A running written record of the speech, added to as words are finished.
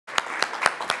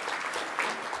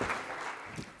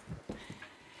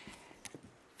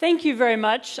Thank you very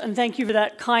much, and thank you for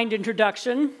that kind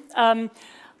introduction.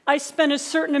 I spent a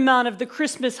certain amount of the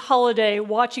Christmas holiday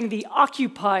watching the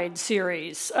Occupied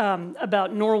series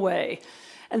about Norway.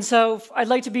 And so I'd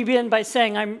like to begin by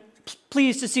saying I'm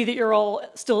pleased to see that you're all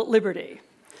still at liberty.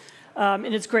 And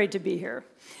it's great to be here.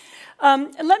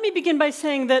 And let me begin by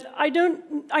saying that I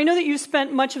know that you've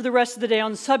spent much of the rest of the day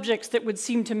on subjects that would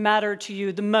seem to matter to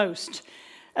you the most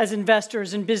as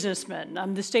investors and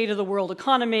businessmen. The state of the world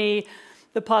economy,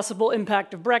 the possible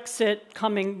impact of Brexit,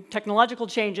 coming technological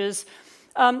changes.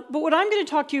 But what I'm going to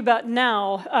talk to you about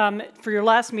now, for your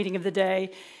last meeting of the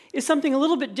day, is something a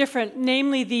little bit different,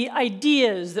 namely the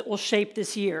ideas that will shape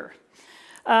this year.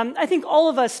 I think all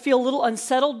of us feel a little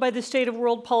unsettled by the state of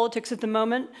world politics at the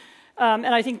moment, and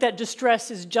I think that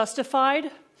distress is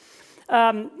justified.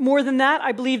 More than that,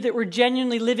 I believe that we're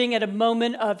genuinely living at a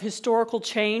moment of historical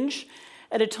change,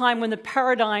 at a time when the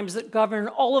paradigms that govern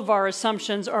all of our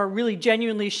assumptions are really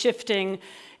genuinely shifting.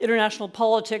 International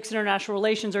politics, international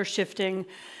relations are shifting.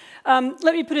 Let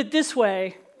me put it this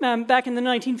way. Back in the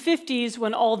 1950s,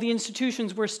 when all the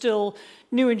institutions were still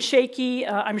new and shaky,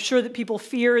 I'm sure that people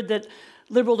feared that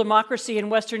liberal democracy in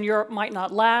Western Europe might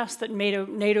not last, that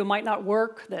NATO might not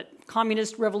work, that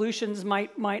communist revolutions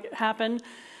might happen.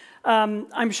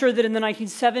 I'm sure that in the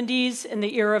 1970s, in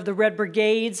the era of the Red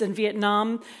Brigades and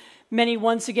Vietnam, many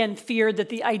once again feared that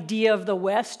the idea of the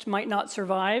West might not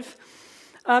survive.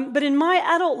 But in my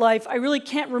adult life, I really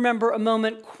can't remember a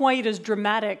moment quite as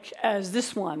dramatic as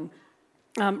this one.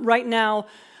 Right now,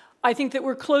 I think that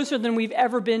we're closer than we've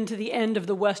ever been to the end of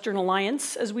the Western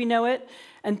Alliance as we know it,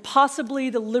 and possibly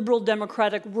the liberal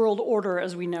democratic world order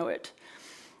as we know it.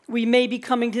 We may be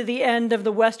coming to the end of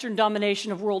the Western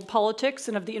domination of world politics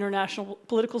and of the international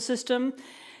political system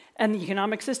and the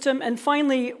economic system. And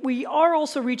finally, we are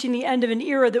also reaching the end of an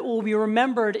era that will be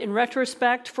remembered in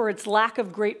retrospect for its lack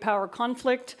of great power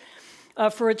conflict,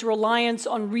 for its reliance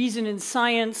on reason and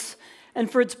science,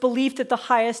 and for its belief that the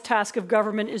highest task of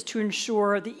government is to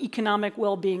ensure the economic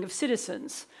well-being of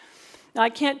citizens. Now, I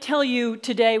can't tell you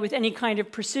today with any kind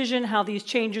of precision how these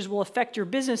changes will affect your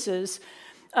businesses,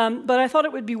 but I thought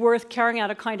it would be worth carrying out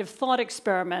a kind of thought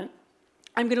experiment.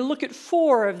 I'm going to look at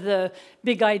 4 of the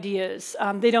big ideas.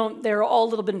 They're all a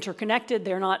little bit interconnected.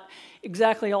 They're not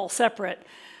exactly all separate.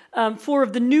 4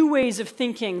 of the new ways of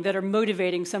thinking that are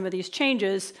motivating some of these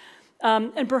changes,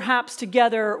 and perhaps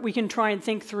together we can try and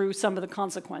think through some of the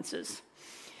consequences.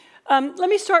 Let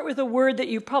me start with a word that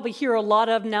you probably hear a lot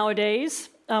of nowadays.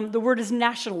 The word is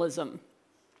nationalism.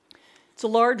 It's a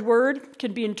large word,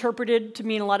 can be interpreted to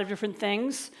mean a lot of different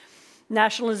things.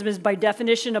 Nationalism is, by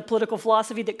definition, a political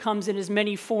philosophy that comes in as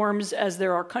many forms as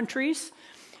there are countries.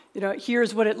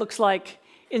 Here's what it looks like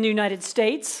in the United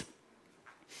States.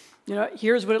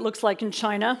 Here's what it looks like in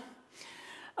China.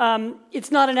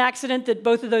 It's not an accident that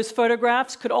both of those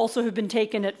photographs could also have been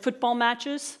taken at football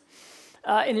matches.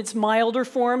 In its milder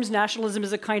forms, nationalism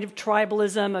is a kind of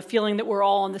tribalism, a feeling that we're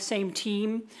all on the same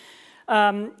team.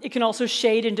 It can also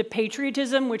shade into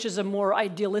patriotism, which is a more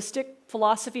idealistic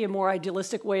philosophy, a more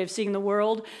idealistic way of seeing the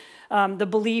world. The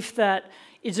belief that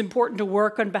it's important to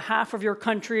work on behalf of your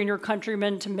country and your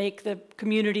countrymen to make the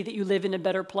community that you live in a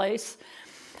better place.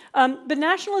 But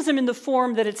nationalism in the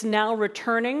form that it's now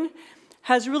returning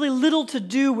has really little to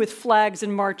do with flags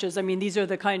and marches. I mean, these are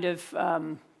the kind of,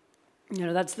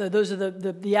 those are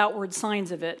the outward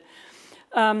signs of it.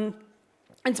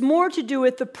 It's more to do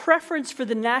with the preference for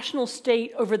the national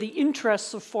state over the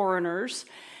interests of foreigners,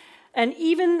 and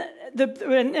even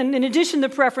and in addition, the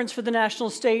preference for the national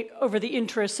state over the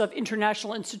interests of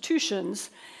international institutions,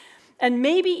 and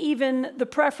maybe even the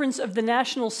preference of the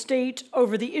national state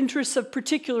over the interests of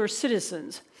particular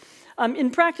citizens.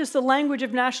 In practice, the language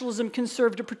of nationalism can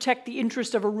serve to protect the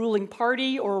interest of a ruling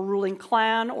party or a ruling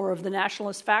clan or of the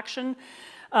nationalist faction,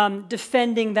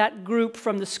 defending that group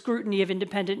from the scrutiny of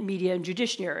independent media and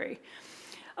judiciary.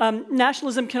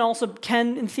 Nationalism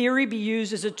can, in theory, be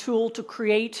used as a tool to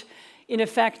create, in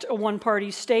effect, a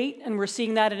one-party state, and we're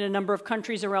seeing that in a number of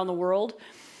countries around the world.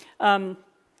 In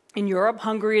Europe,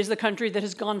 Hungary is the country that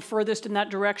has gone furthest in that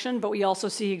direction, but we also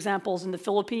see examples in the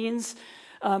Philippines.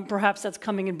 Perhaps that's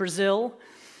coming in Brazil.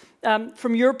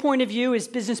 From your point of view, as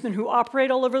businessmen who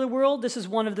operate all over the world, this is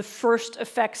one of the first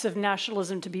effects of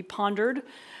nationalism to be pondered.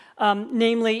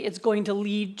 Namely, it's going to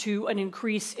lead to an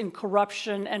increase in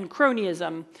corruption and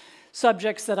cronyism,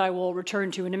 subjects that I will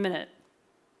return to in a minute.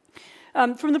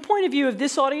 From the point of view of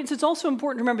this audience, it's also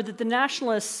important to remember that the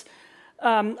nationalists,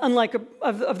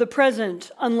 of the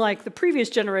present, unlike the previous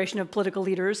generation of political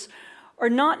leaders, are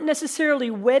not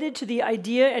necessarily wedded to the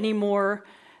idea anymore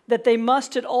that they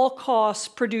must at all costs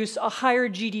produce a higher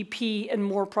GDP and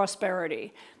more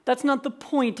prosperity. That's not the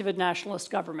point of a nationalist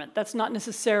government. That's not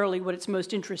necessarily what it's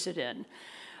most interested in.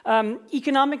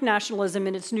 Economic nationalism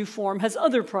in its new form has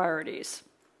other priorities.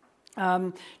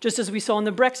 Just as we saw in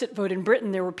the Brexit vote in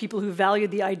Britain, there were people who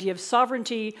valued the idea of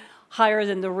sovereignty higher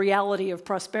than the reality of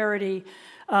prosperity.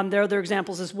 There are other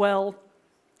examples as well,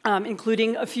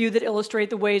 including a few that illustrate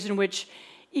the ways in which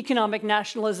economic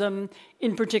nationalism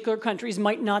in particular countries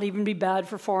might not even be bad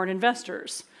for foreign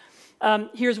investors.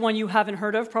 Here's one you haven't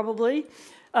heard of, probably.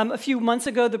 A few months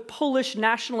ago, the Polish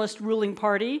nationalist ruling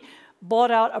party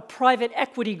bought out a private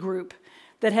equity group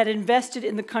that had invested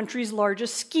in the country's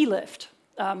largest ski lift.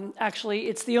 Actually,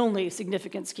 it's the only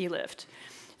significant ski lift.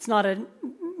 It's not an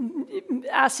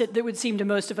asset that would seem to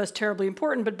most of us terribly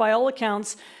important, but by all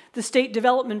accounts, the State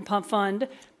Development Fund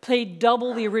paid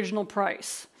double the original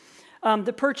price.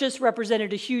 The purchase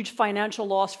represented a huge financial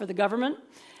loss for the government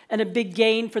and a big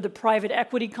gain for the private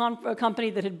equity company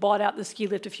that had bought out the ski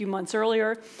lift a few months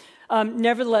earlier.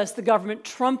 Nevertheless, the government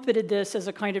trumpeted this as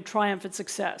a kind of triumphant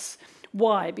success.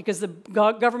 Why? Because the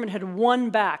government had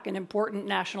won back an important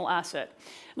national asset.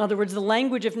 In other words, the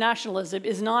language of nationalism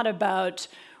is not about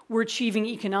we're achieving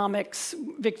economics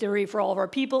victory for all of our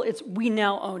people. It's we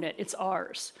now own it. It's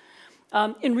ours.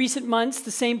 In recent months,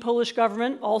 the same Polish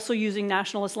government, also using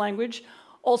nationalist language,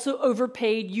 also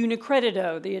overpaid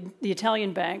Unicredito, the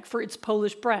Italian bank, for its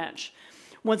Polish branch.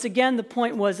 Once again, the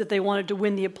point was that they wanted to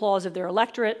win the applause of their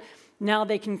electorate. Now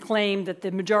they can claim that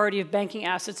the majority of banking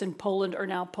assets in Poland are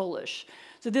now Polish.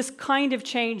 So this kind of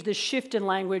change, this shift in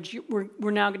language,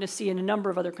 we're now going to see in a number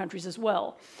of other countries as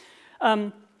well.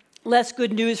 Less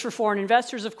good news for foreign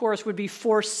investors, of course, would be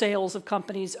forced sales of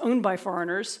companies owned by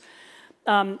foreigners.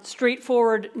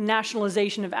 Straightforward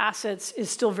nationalization of assets is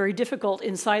still very difficult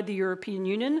inside the European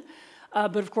Union,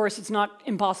 but of course it's not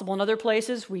impossible in other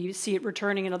places. We see it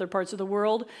returning in other parts of the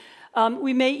world.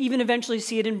 We may even eventually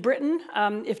see it in Britain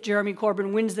if Jeremy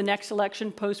Corbyn wins the next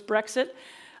election post-Brexit.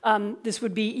 This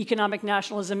would be economic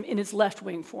nationalism in its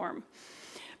left-wing form.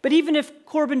 But even if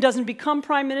Corbyn doesn't become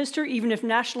prime minister, even if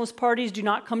nationalist parties do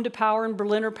not come to power in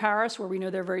Berlin or Paris, where we know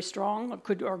they're very strong,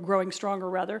 or growing stronger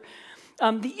rather,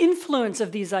 the influence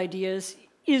of these ideas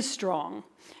is strong.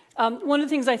 One of the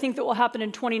things I think that will happen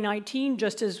in 2019,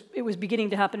 just as it was beginning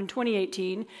to happen in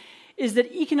 2018, is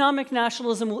that economic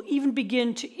nationalism will even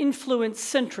begin to influence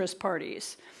centrist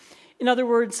parties. In other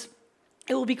words,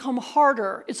 it will become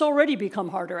harder, it's already become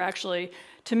harder actually,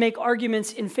 to make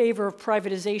arguments in favor of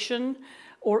privatization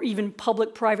or even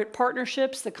public-private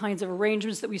partnerships, the kinds of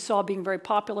arrangements that we saw being very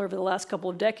popular over the last couple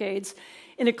of decades,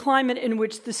 in a climate in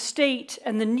which the state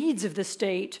and the needs of the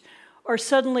state are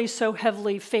suddenly so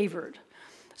heavily favored.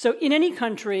 So in any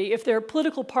country, if there are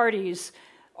political parties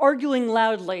arguing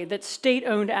loudly that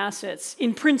state-owned assets,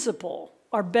 in principle,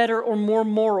 are better or more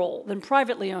moral than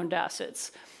privately owned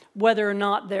assets, whether or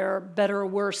not they're better or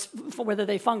worse, whether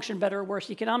they function better or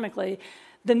worse economically,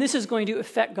 then this is going to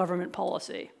affect government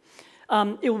policy.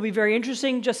 It will be very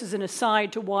interesting, just as an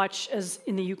aside, to watch, as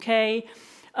in the UK,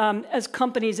 as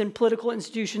companies and political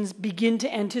institutions begin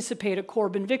to anticipate a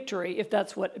Corbyn victory, if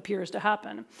that's what appears to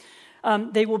happen.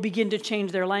 They will begin to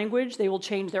change their language, they will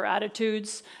change their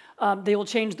attitudes, they will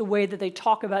change the way that they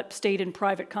talk about state and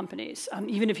private companies.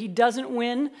 Even if he doesn't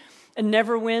win and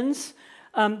never wins,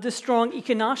 the strong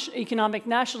economic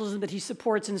nationalism that he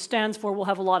supports and stands for will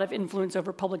have a lot of influence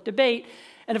over public debate.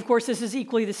 And of course, this is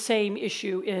equally the same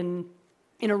issue in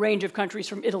a range of countries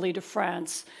from Italy to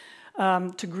France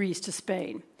to Greece to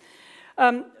Spain.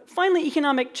 Finally,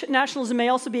 economic nationalism may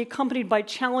also be accompanied by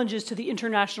challenges to the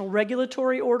international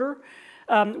regulatory order,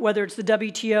 whether it's the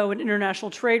WTO and international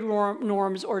trade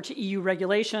norms or to EU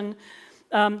regulation.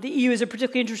 The EU is a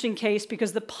particularly interesting case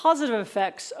because the positive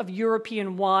effects of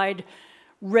European-wide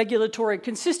regulatory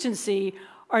consistency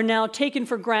are now taken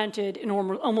for granted in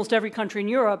almost every country in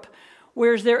Europe,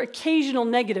 whereas their occasional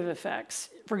negative effects,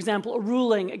 for example, a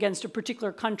ruling against a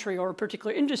particular country or a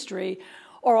particular industry,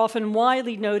 are often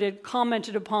widely noted,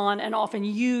 commented upon, and often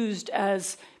used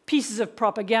as pieces of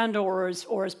propaganda or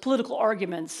as political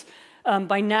arguments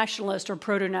by nationalist or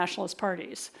proto-nationalist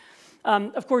parties.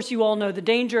 Of course, you all know the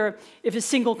danger. If a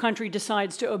single country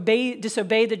decides to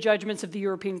disobey the judgments of the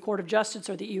European Court of Justice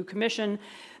or the EU Commission,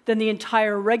 then the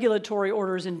entire regulatory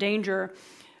order is in danger.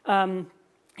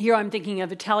 Here I'm thinking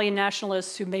of Italian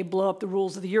nationalists who may blow up the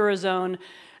rules of the Eurozone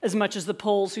as much as the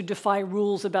Poles who defy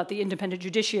rules about the independent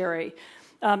judiciary.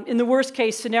 In the worst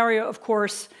case scenario, of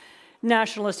course,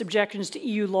 nationalist objections to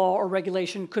EU law or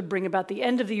regulation could bring about the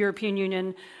end of the European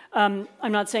Union. I'm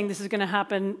not saying this is going to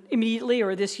happen immediately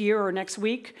or this year or next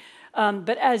week,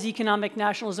 but as economic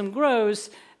nationalism grows,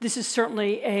 this is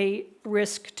certainly a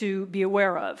risk to be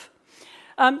aware of.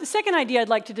 The second idea I'd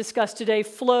like to discuss today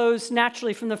flows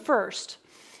naturally from the first.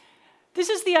 This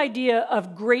is the idea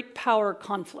of great power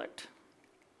conflict.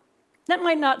 That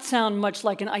might not sound much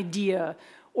like an idea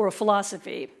or a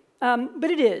philosophy, but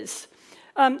it is.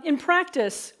 In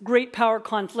practice, great power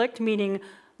conflict, meaning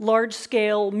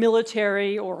large-scale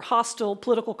military or hostile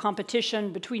political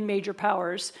competition between major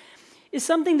powers, is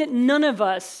something that none of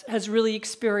us has really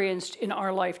experienced in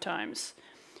our lifetimes.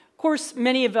 Of course,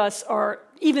 many of us are,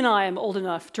 even I am old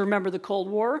enough to remember the Cold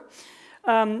War,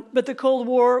 but the Cold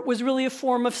War was really a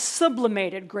form of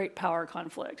sublimated great power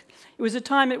conflict. It was a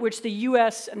time at which the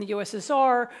US and the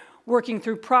USSR, working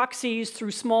through proxies,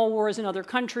 through small wars in other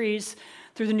countries,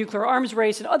 through the nuclear arms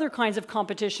race and other kinds of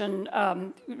competition,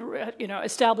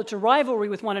 established a rivalry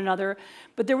with one another,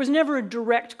 but there was never a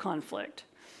direct conflict.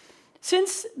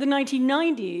 Since the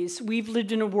 1990s, we've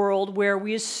lived in a world where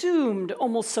we assumed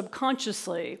almost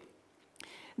subconsciously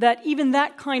that even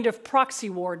that kind of proxy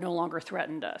war no longer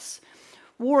threatened us.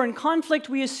 War and conflict,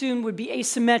 we assumed, would be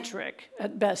asymmetric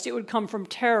at best. It would come from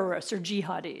terrorists or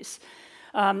jihadis.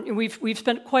 And we've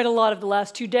spent quite a lot of the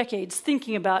last 2 decades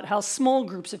thinking about how small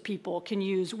groups of people can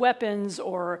use weapons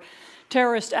or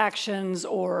terrorist actions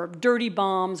or dirty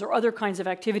bombs or other kinds of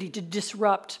activity to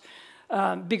disrupt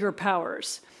bigger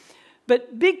powers.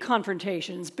 But big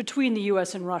confrontations between the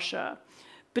US and Russia,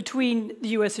 between the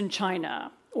US and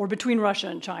China, or between Russia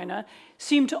and China,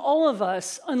 seem to all of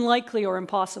us unlikely or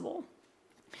impossible.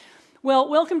 Well,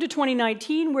 welcome to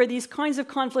 2019, where these kinds of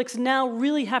conflicts now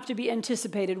really have to be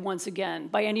anticipated once again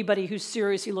by anybody who's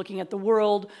seriously looking at the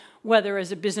world, whether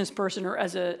as a business person or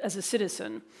as a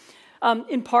citizen.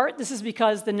 In part, this is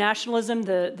because the nationalism,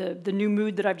 the new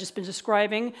mood that I've just been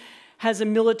describing, has a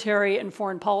military and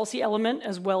foreign policy element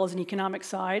as well as an economic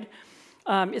side.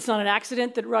 It's not an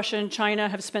accident that Russia and China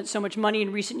have spent so much money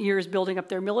in recent years building up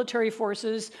their military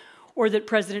forces, or that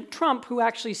President Trump, who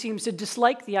actually seems to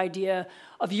dislike the idea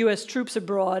of US troops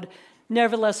abroad,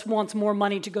 nevertheless wants more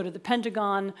money to go to the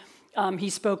Pentagon. He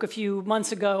spoke a few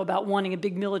months ago about wanting a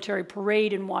big military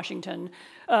parade in Washington.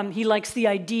 He likes the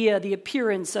idea, the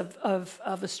appearance of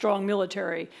a strong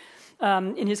military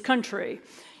in his country.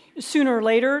 Sooner or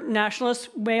later, nationalists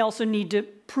may also need to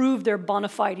prove their bona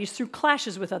fides through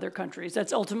clashes with other countries.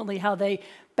 That's ultimately how they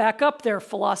back up their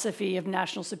philosophy of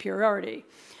national superiority.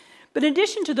 But in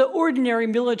addition to the ordinary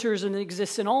militarism that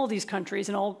exists in all of these countries,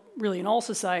 and really in all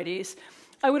societies,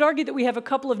 I would argue that we have a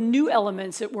couple of new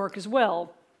elements at work as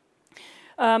well.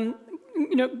 One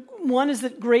is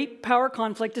that great power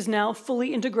conflict is now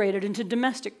fully integrated into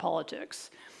domestic politics.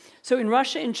 So in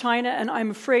Russia and China, and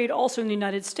I'm afraid also in the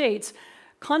United States,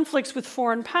 conflicts with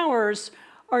foreign powers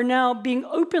are now being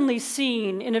openly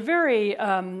seen in a very,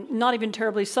 not even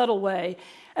terribly subtle way,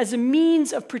 as a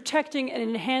means of protecting and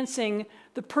enhancing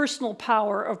the personal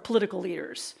power of political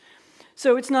leaders.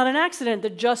 So it's not an accident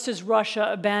that just as Russia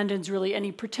abandons really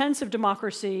any pretense of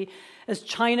democracy, as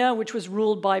China, which was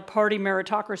ruled by party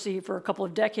meritocracy for a couple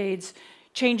of decades,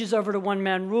 changes over to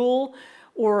one-man rule,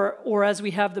 or as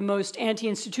we have the most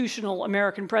anti-institutional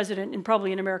American president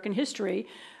in American history,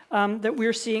 that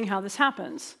we're seeing how this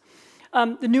happens.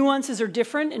 The nuances are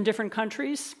different in different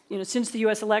countries. Since the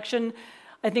US election,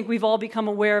 I think we've all become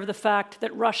aware of the fact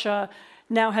that Russia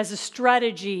now has a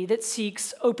strategy that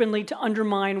seeks openly to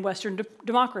undermine Western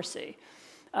democracy.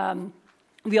 We're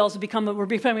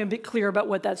becoming a bit clear about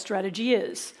what that strategy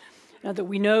is. That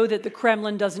we know that the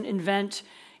Kremlin doesn't invent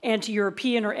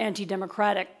anti-European or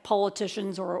anti-democratic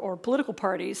politicians or political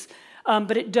parties,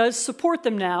 but it does support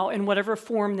them now in whatever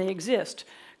form they exist,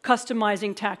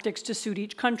 customizing tactics to suit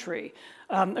each country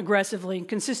aggressively and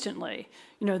consistently.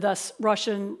 Thus,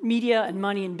 Russian media and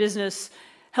money and business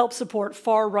help support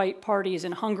far-right parties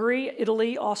in Hungary,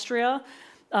 Italy, Austria,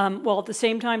 while at the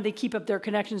same time they keep up their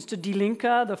connections to Die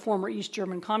Linke, the former East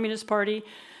German Communist Party.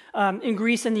 In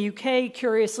Greece and the UK,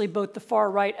 curiously, both the far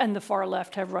right and the far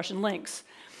left have Russian links.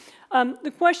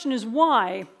 The question is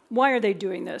why? Why are they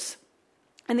doing this?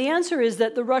 And the answer is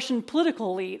that the Russian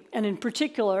political elite, and in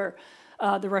particular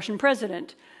the Russian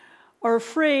president, are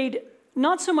afraid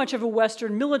not so much of a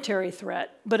Western military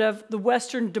threat, but of the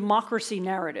Western democracy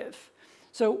narrative.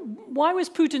 So why was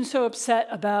Putin so upset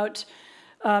about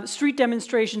street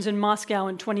demonstrations in Moscow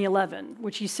in 2011,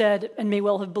 which he said, and may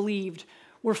well have believed,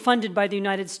 were funded by the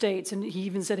United States, and he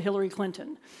even said Hillary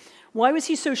Clinton? Why was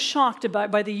he so shocked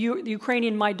by the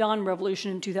Ukrainian Maidan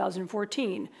revolution in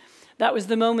 2014? That was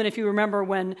the moment, if you remember,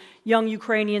 when young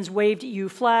Ukrainians waved EU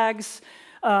flags,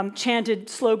 chanted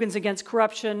slogans against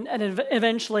corruption, and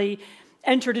eventually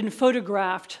entered and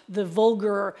photographed the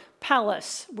vulgar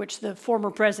palace which the former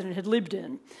president had lived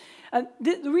in.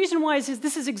 The reason why is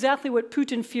this is exactly what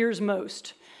Putin fears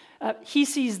most. He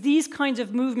sees these kinds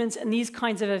of movements and these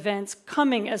kinds of events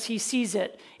coming as he sees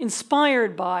it,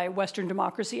 inspired by Western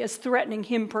democracy, as threatening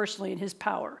him personally and his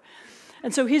power.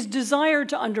 And so his desire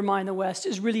to undermine the West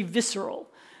is really visceral.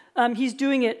 He's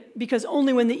doing it because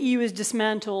only when the EU is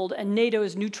dismantled and NATO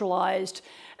is neutralized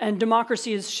and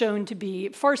democracy is shown to be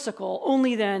farcical,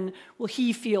 only then will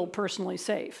he feel personally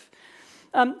safe.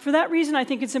 For that reason, I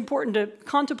think it's important to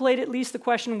contemplate at least the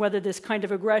question whether this kind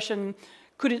of aggression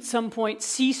could at some point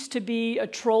cease to be a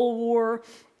troll war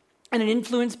and an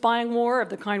influence-buying war of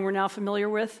the kind we're now familiar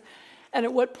with, and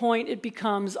at what point it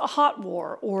becomes a hot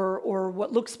war or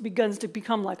what begins to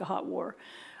become like a hot war.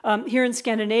 Here in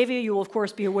Scandinavia, you will of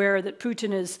course be aware that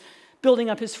Putin is building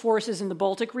up his forces in the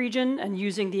Baltic region and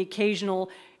using the occasional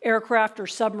aircraft or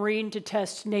submarine to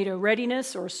test NATO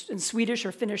readiness or in Swedish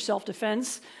or Finnish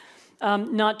self-defense,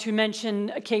 not to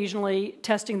mention occasionally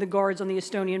testing the guards on the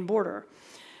Estonian border.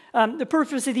 The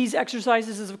purpose of these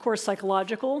exercises is, of course,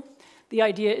 psychological. The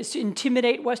idea is to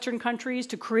intimidate Western countries,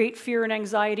 to create fear and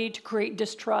anxiety, to create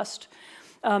distrust,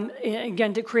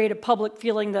 again, to create a public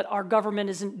feeling that our government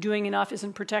isn't doing enough,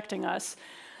 isn't protecting us.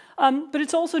 But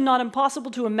it's also not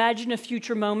impossible to imagine a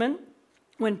future moment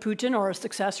when Putin, or a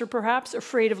successor perhaps,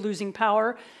 afraid of losing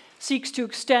power, seeks to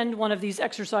extend one of these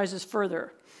exercises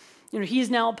further. He is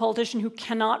now a politician who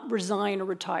cannot resign or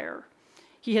retire.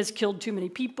 He has killed too many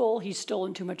people, he's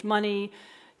stolen too much money,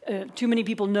 too many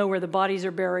people know where the bodies are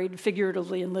buried,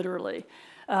 figuratively and literally.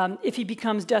 If he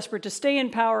becomes desperate to stay in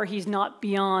power, he's not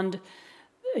beyond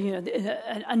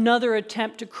another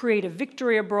attempt to create a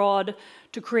victory abroad,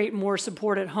 to create more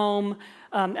support at home,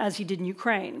 as he did in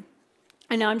Ukraine.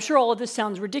 And now I'm sure all of this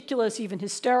sounds ridiculous, even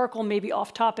hysterical, maybe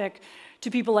off topic, to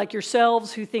people like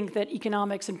yourselves who think that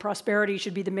economics and prosperity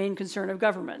should be the main concern of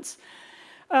governments.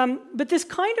 But this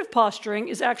kind of posturing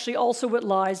is actually also what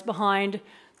lies behind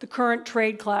the current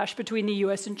trade clash between the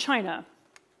US and China.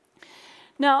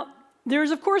 Now, there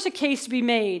is, of course, a case to be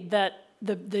made that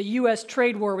the US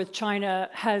trade war with China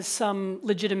has some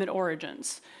legitimate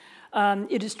origins.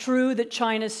 It is true that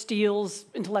China steals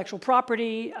intellectual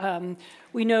property.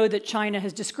 We know that China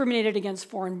has discriminated against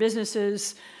foreign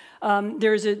businesses.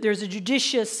 There's a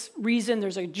judicious reason,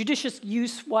 there's a judicious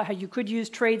use how you could use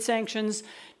trade sanctions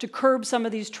to curb some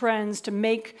of these trends, to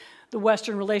make the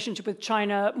Western relationship with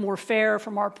China more fair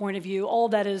from our point of view. All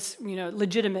that is,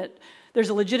 legitimate. There's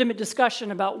a legitimate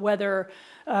discussion about whether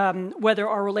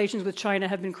our relations with China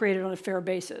have been created on a fair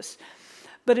basis.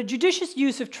 But a judicious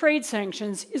use of trade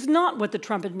sanctions is not what the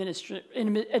Trump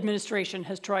administration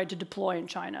has tried to deploy in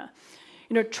China.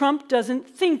 Trump doesn't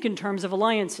think in terms of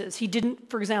alliances. He didn't,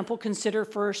 for example, consider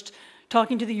first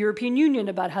talking to the European Union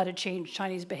about how to change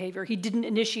Chinese behavior. He didn't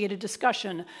initiate a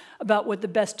discussion about what the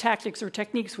best tactics or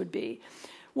techniques would be.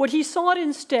 What he sought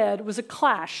instead was a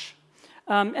clash,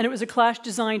 and it was a clash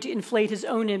designed to inflate his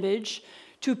own image,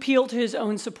 to appeal to his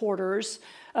own supporters,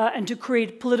 and to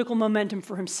create political momentum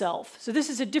for himself. So this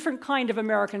is a different kind of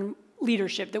American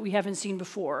leadership that we haven't seen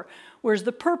before, whereas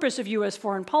the purpose of US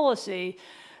foreign policy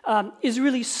is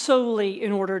really solely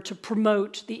in order to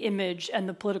promote the image and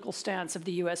the political stance of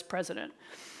the US president.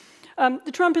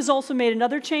 The Trump has also made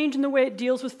another change in the way it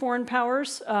deals with foreign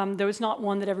powers, though it's not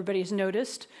one that everybody has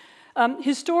noticed.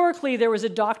 Historically, there was a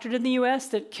doctrine in the US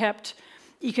that kept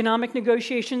economic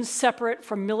negotiations separate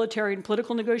from military and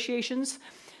political negotiations.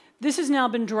 This has now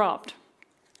been dropped.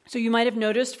 So you might have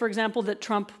noticed, for example, that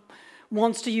Trump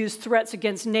wants to use threats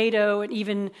against NATO and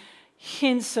even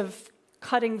hints of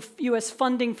cutting US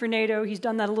funding for NATO. He's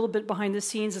done that a little bit behind the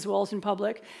scenes as well as in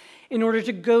public in order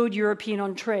to goad Europeans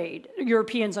on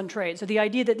trade. So the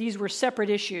idea that these were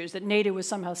separate issues, that NATO was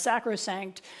somehow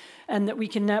sacrosanct, and that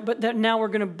that now we're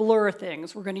going to blur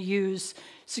things. We're going to use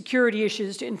security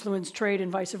issues to influence trade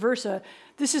and vice versa.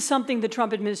 This is something the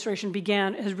Trump administration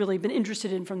has really been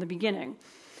interested in from the beginning.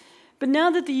 But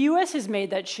now that the US has made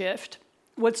that shift,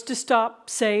 what's to stop,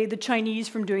 say, the Chinese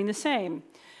from doing the same?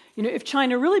 If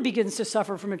China really begins to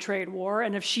suffer from a trade war,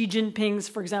 and if Xi Jinping's,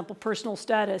 for example, personal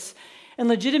status and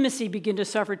legitimacy begin to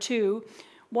suffer too,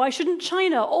 why shouldn't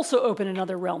China also open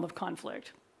another realm of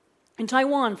conflict? In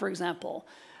Taiwan, for example,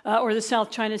 or the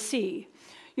South China Sea.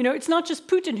 It's not just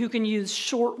Putin who can use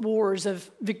short wars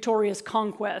of victorious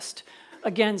conquest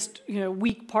against,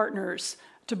 weak partners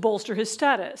to bolster his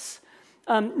status.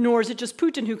 Nor is it just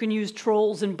Putin who can use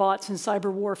trolls and bots and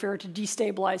cyber warfare to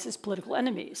destabilize his political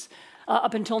enemies.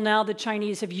 Up until now, the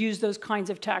Chinese have used those kinds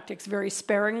of tactics very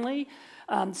sparingly,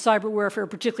 cyber warfare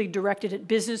particularly directed at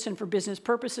business and for business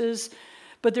purposes,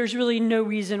 but there's really no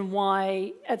reason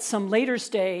why at some later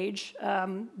stage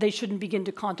they shouldn't begin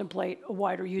to contemplate a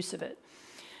wider use of it.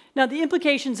 Now, the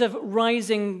implications of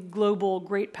rising global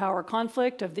great power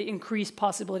conflict, of the increased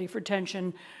possibility for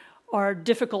tension, are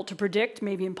difficult to predict,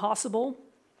 maybe impossible.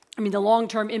 I mean, the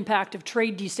long-term impact of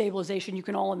trade destabilization, you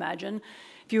can all imagine.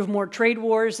 If you have more trade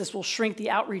wars, this will shrink the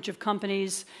outreach of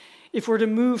companies. If we're to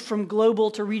move from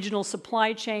global to regional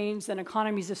supply chains, then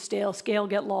economies of scale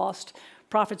get lost,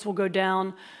 profits will go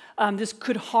down. This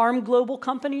could harm global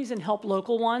companies and help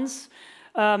local ones.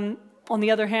 On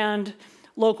the other hand,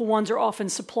 local ones are often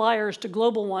suppliers to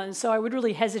global ones, so I would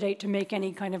really hesitate to make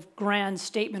any kind of grand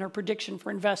statement or prediction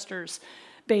for investors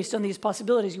based on these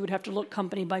possibilities. You would have to look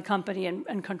company by company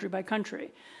and country by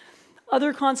country.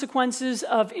 Other consequences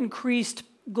of increased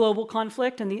global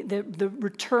conflict and the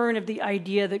return of the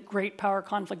idea that great power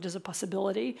conflict is a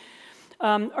possibility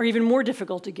are even more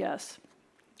difficult to guess.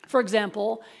 For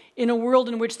example, in a world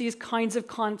in which these kinds of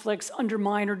conflicts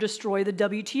undermine or destroy the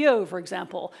WTO, for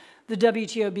example, the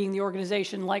WTO being the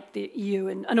organization like the EU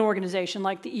and an organization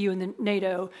like the EU and the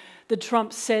NATO that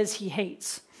Trump says he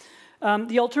hates.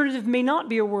 The alternative may not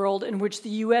be a world in which the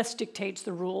US dictates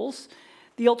the rules.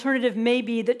 The alternative may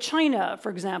be that China,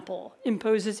 for example,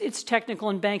 imposes its technical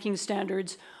and banking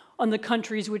standards on the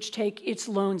countries which take its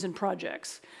loans and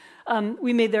projects.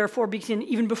 We may therefore begin,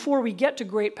 even before we get to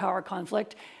great power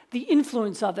conflict, the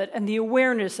influence of it and the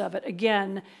awareness of it,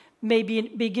 again, may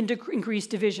begin to increase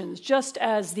divisions, just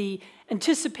as the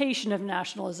anticipation of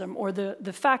nationalism or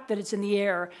the fact that it's in the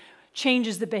air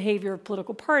changes the behavior of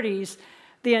political parties.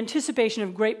 The anticipation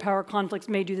of great power conflicts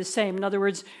may do the same. In other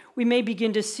words, we may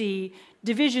begin to see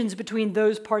divisions between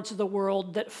those parts of the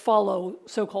world that follow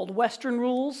so-called Western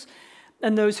rules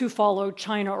and those who follow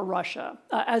China or Russia.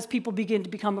 As people begin to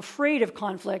become afraid of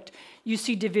conflict, you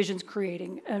see divisions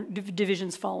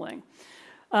divisions following.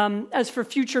 As for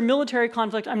future military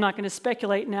conflict, I'm not going to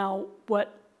speculate now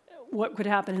what could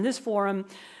happen in this forum.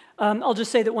 I'll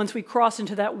just say that once we cross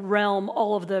into that realm,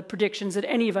 all of the predictions that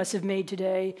any of us have made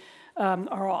today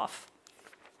are off.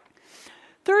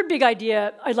 Third big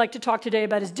idea I'd like to talk today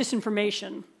about is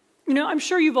disinformation. You know, I'm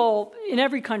sure you've all, in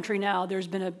every country now, there's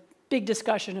been a big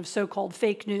discussion of so-called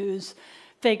fake news,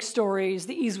 fake stories,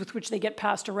 the ease with which they get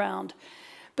passed around.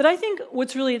 But I think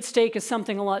what's really at stake is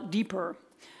something a lot deeper.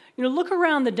 You know, look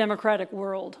around the democratic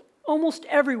world. Almost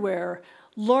everywhere,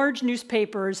 large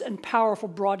newspapers and powerful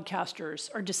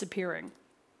broadcasters are disappearing.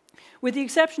 With the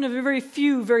exception of a very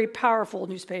few very powerful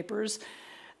newspapers,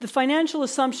 the financial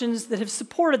assumptions that have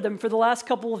supported them for the last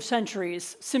couple of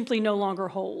centuries simply no longer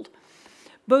hold.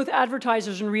 Both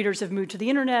advertisers and readers have moved to the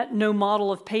internet. No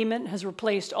model of payment has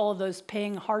replaced all of those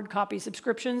paying hard copy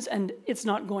subscriptions, and it's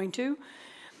not going to.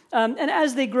 And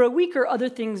as they grow weaker, other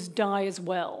things die as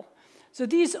well. So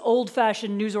these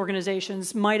old-fashioned news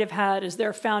organizations might have had as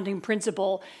their founding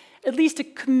principle at least a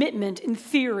commitment in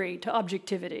theory to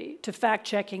objectivity, to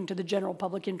fact-checking, to the general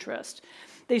public interest.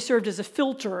 They served as a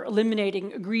filter,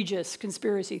 eliminating egregious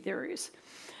conspiracy theories.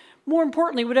 More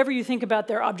importantly, whatever you think about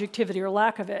their objectivity or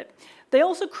lack of it, they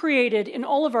also created in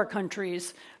all of our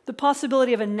countries the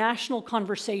possibility of a national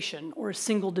conversation or a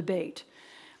single debate.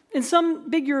 In some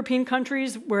big European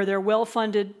countries where there are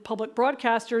well-funded public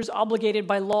broadcasters obligated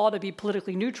by law to be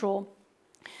politically neutral,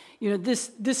 you know,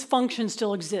 this function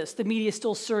still exists. The media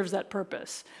still serves that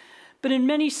purpose. But in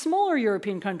many smaller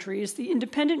European countries, the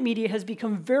independent media has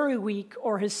become very weak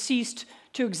or has ceased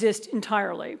to exist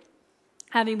entirely,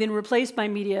 having been replaced by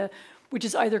media which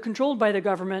is either controlled by the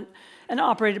government and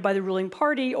operated by the ruling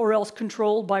party or else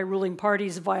controlled by ruling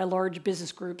parties via large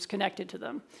business groups connected to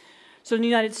them. So in the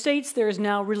United States, there is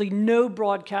now really no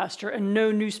broadcaster and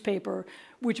no newspaper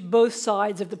which both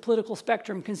sides of the political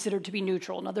spectrum consider to be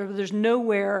neutral. In other words, there's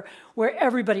nowhere where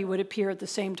everybody would appear at the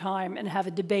same time and have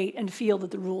a debate and feel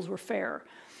that the rules were fair.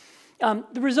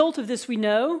 The result of this we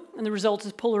know, and the result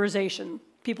is polarization.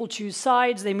 People choose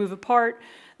sides, they move apart,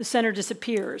 the center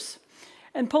disappears.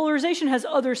 And polarization has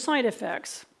other side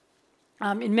effects.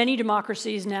 In many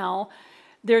democracies now,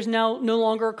 there's now no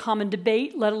longer a common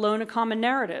debate, let alone a common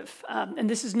narrative. And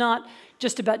this is not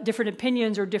just about different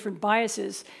opinions or different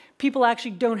biases. People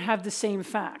actually don't have the same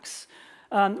facts.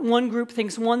 One group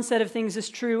thinks one set of things is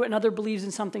true, another believes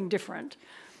in something different.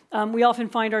 We often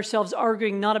find ourselves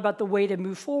arguing not about the way to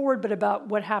move forward, but about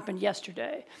what happened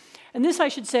yesterday. And this, I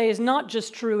should say, is not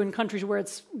just true in countries where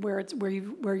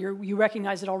you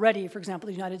recognize it already, for example,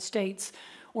 the United States,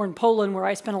 or in Poland, where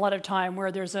I spent a lot of time, where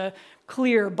there's a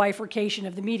clear bifurcation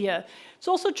of the media. It's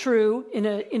also true in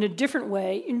a different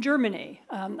way in Germany.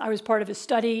 I was part of a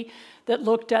study that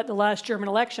looked at the last German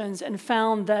elections and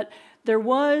found that there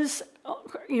was,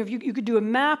 you could do a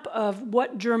map of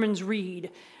what Germans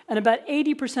read, and about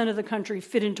 80% of the country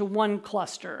fit into one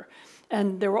cluster.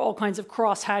 And there were all kinds of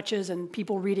crosshatches and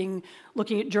people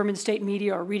looking at German state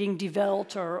media or reading Die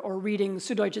Welt or reading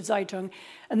Süddeutsche Zeitung.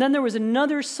 And then there was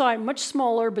another side, much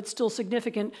smaller but still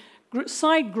significant,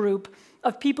 side group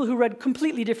of people who read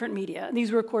completely different media. And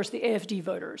these were, of course, the AfD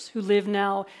voters, who live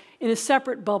now in a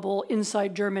separate bubble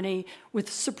inside Germany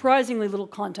with surprisingly little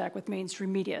contact with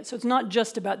mainstream media. So it's not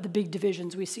just about the big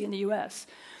divisions we see in the US.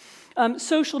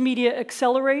 Social media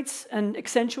accelerates and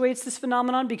accentuates this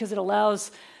phenomenon because it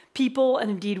allows people, and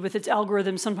indeed with its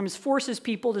algorithm, sometimes forces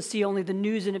people to see only the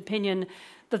news and opinion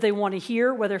that they want to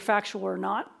hear, whether factual or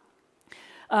not.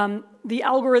 The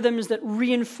algorithms that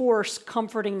reinforce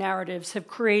comforting narratives have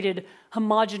created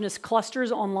homogeneous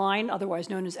clusters online, otherwise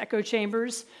known as echo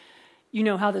chambers. You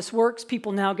know how this works.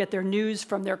 People now get their news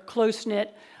from their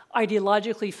close-knit,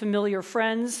 ideologically familiar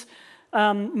friends.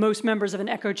 Most members of an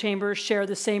echo chamber share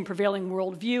the same prevailing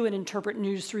worldview and interpret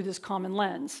news through this common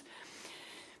lens.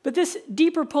 But this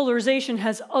deeper polarization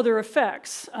has other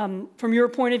effects. From your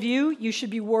point of view, you should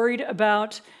be worried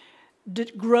about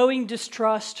growing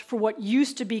distrust for what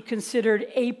used to be considered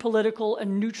apolitical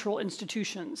and neutral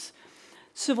institutions.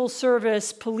 Civil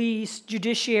service, police,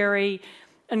 judiciary,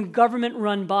 and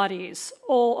government-run bodies,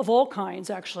 of all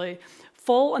kinds actually,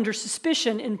 fall under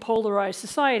suspicion in polarized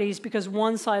societies because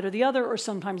one side or the other, or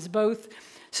sometimes both,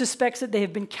 suspects that they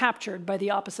have been captured by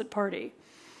the opposite party.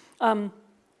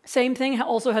 Same thing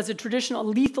also has a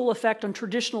lethal effect on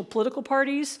traditional political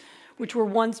parties, which were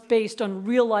once based on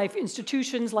real-life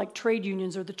institutions like trade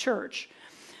unions or the church.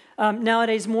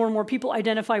 Nowadays, more and more people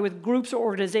identify with groups or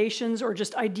organizations or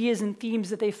just ideas and themes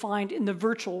that they find in the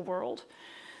virtual world.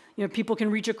 People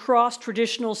can reach across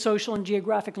traditional social and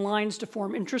geographic lines to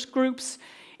form interest groups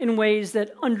in ways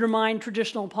that undermine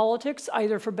traditional politics,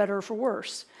 either for better or for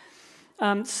worse.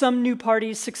 Some new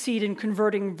parties succeed in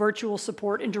converting virtual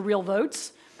support into real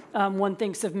votes. One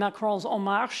thinks of Macron's En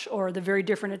Marche or the very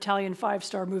different Italian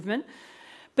five-star movement.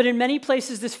 But in many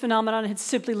places, this phenomenon had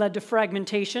simply led to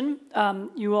fragmentation.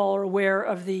 You all are aware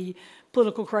of the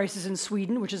political crisis in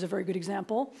Sweden, which is a very good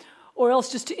example, or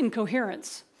else just to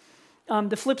incoherence.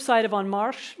 The flip side of En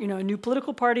Marche, a new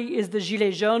political party, is the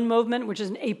Gilets jaunes movement, which is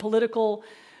an apolitical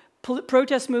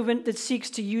protest movement that seeks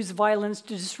to use violence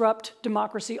to disrupt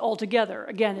democracy altogether.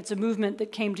 Again, it's a movement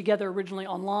that came together originally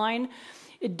online.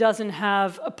 It doesn't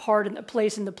have a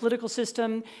place in the political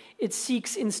system. It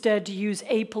seeks instead to use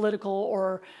apolitical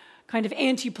or kind of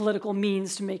anti-political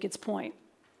means to make its point.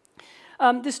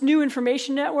 This new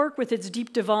information network, with its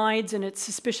deep divides and its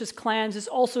suspicious clans, is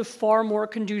also far more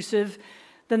conducive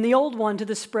than the old one to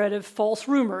the spread of false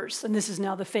rumors, and this is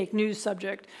now the fake news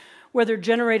subject, whether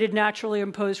generated naturally or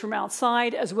imposed from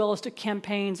outside, as well as to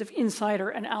campaigns of insider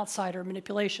and outsider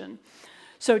manipulation.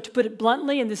 So to put it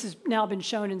bluntly, and this has now been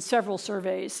shown in several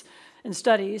surveys and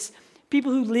studies,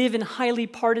 people who live in highly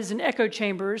partisan echo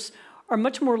chambers are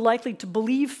much more likely to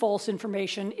believe false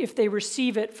information if they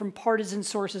receive it from partisan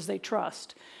sources they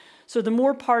trust. So the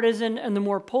more partisan and the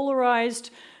more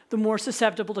polarized, the more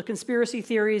susceptible to conspiracy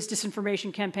theories,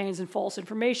 disinformation campaigns, and false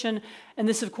information. And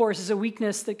this, of course, is a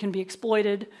weakness that can be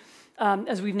exploited,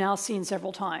 as we've now seen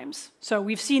several times. So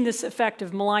we've seen this effect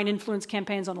of malign influence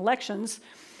campaigns on elections,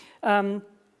 but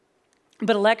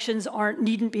elections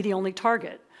needn't be the only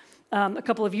target. A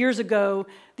couple of years ago,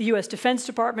 the US Defense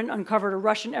Department uncovered a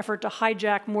Russian effort to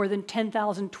hijack more than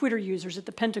 10,000 Twitter users at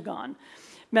the Pentagon.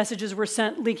 Messages were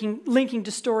sent linking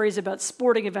to stories about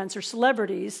sporting events or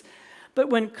celebrities, but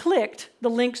when clicked, the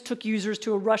links took users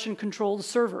to a Russian-controlled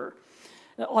server.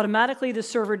 Automatically, the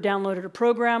server downloaded a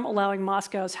program allowing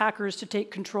Moscow's hackers to take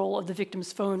control of the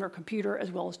victim's phone or computer, as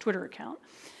well as Twitter account.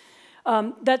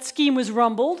 That scheme was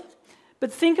rumbled,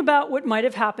 but think about what might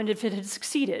have happened if it had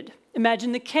succeeded.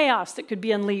 Imagine the chaos that could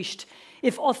be unleashed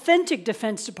if authentic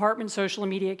Defense Department social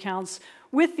media accounts,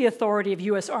 with the authority of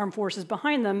US armed forces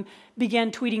behind them,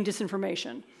 began tweeting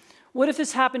disinformation. What if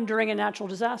this happened during a natural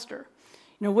disaster?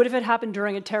 What if it happened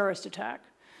during a terrorist attack?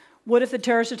 What if the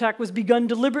terrorist attack was begun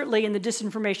deliberately and the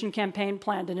disinformation campaign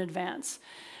planned in advance?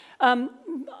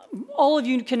 All of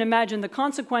you can imagine the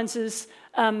consequences,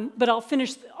 but I'll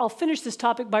finish this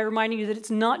topic by reminding you that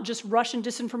it's not just Russian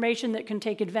disinformation that can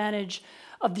take advantage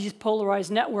of these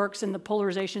polarized networks and the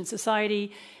polarization in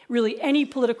society. Really, any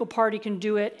political party can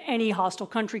do it, any hostile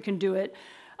country can do it,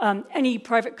 any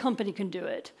private company can do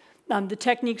it. The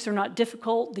techniques are not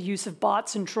difficult, the use of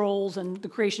bots and trolls and the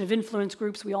creation of influence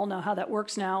groups, we all know how that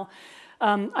works now.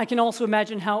 I can also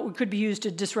imagine how it could be used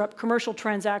to disrupt commercial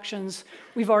transactions.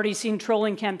 We've already seen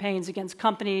trolling campaigns against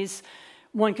companies.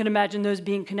 One can imagine those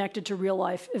being connected to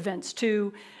real-life events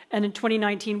too, and in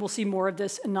 2019 we'll see more of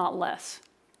this and not less.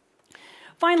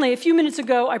 Finally, a few minutes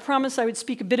ago, I promised I would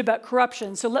speak a bit about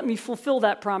corruption, so let me fulfill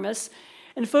that promise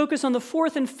and focus on the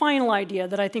fourth and final idea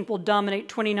that I think will dominate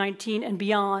 2019 and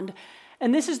beyond,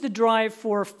 and this is the drive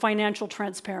for financial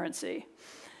transparency.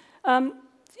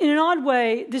 In an odd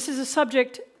way, this is a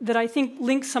subject that I think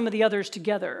links some of the others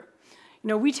together. You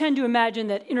know, we tend to imagine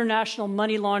that international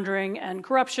money laundering and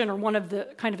corruption are one of the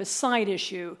kind of a side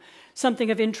issue, something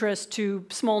of interest to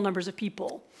small numbers of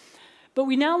people. But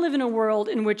we now live in a world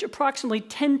in which approximately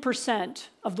 10%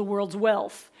 of the world's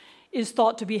wealth is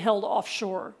thought to be held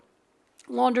offshore.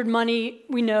 Laundered money,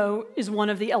 we know, is one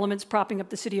of the elements propping up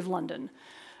the City of London.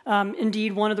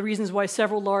 Indeed, one of the reasons why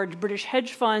several large British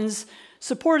hedge funds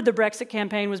supported the Brexit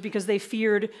campaign was because they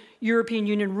feared European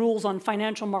Union rules on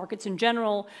financial markets in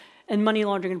general and money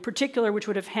laundering in particular, which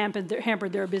would have hampered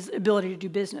their ability to do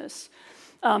business.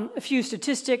 A few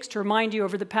statistics to remind you,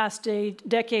 over the past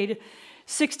decade,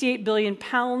 £68 billion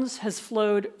has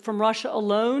flowed from Russia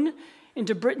alone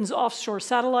into Britain's offshore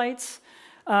satellites.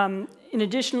 In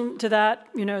addition to that,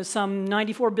 you know, some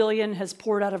 $94 billion has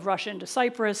poured out of Russia into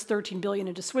Cyprus, $13 billion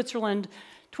into Switzerland,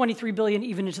 $23 billion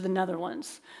even into the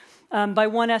Netherlands. By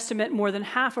one estimate, more than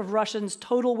half of Russians'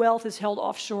 total wealth is held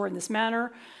offshore in this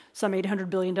manner, some $800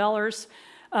 billion,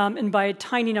 and by a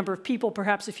tiny number of people,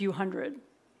 perhaps a few hundred.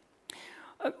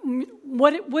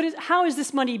 How is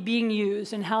this money being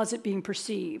used, and how is it being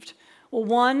perceived? Well,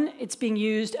 one, it's being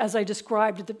used, as I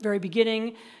described at the very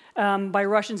beginning, by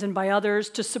Russians and by others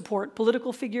to support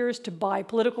political figures, to buy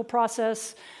political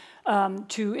process,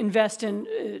 to invest in,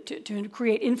 to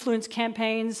create influence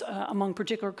campaigns among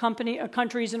particular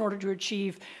countries in order to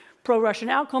achieve pro-Russian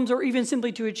outcomes, or even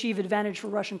simply to achieve advantage for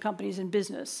Russian companies in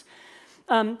business.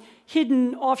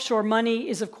 Hidden offshore money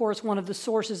is, of course, one of the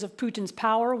sources of Putin's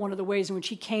power, one of the ways in which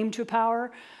he came to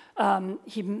power.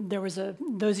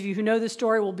 Those of you who know the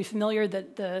story will be familiar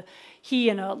that he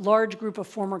and a large group of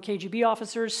former KGB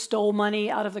officers stole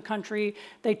money out of the country.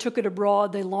 They took it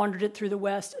abroad, they laundered it through the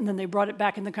West, and then they brought it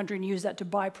back in the country and used that to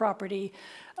buy property,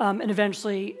 and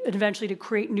eventually to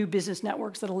create new business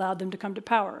networks that allowed them to come to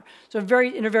power. So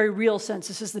in a very real sense,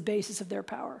 this is the basis of their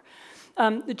power.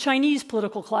 The Chinese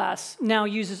political class now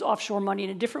uses offshore money in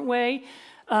a different way.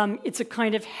 It's a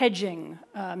kind of hedging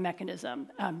mechanism.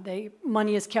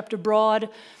 Money is kept abroad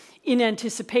in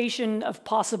anticipation of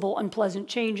possible unpleasant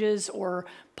changes or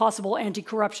possible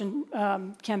anti-corruption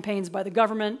campaigns by the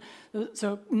government.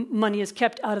 So money is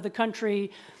kept out of the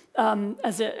country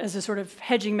as a sort of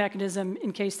hedging mechanism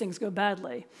in case things go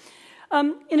badly.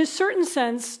 In a certain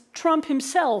sense, Trump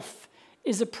himself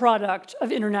is a product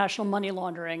of international money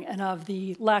laundering and of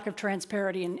the lack of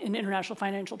transparency in international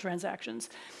financial transactions.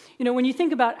 You know, when you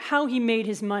think about how he made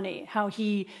his money, how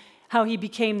he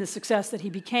became the success that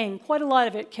he became, quite a lot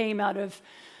of it came out of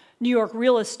New York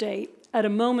real estate at a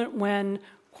moment when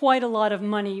quite a lot of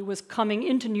money was coming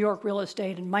into New York real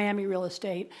estate and Miami real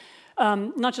estate,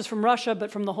 not just from Russia, but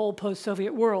from the whole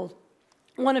post-Soviet world.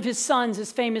 One of his sons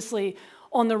is famously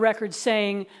on the record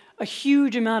saying, a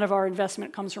huge amount of our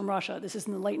investment comes from Russia. This is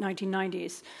in the late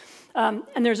 1990s. And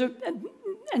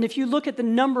if you look at the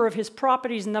number of his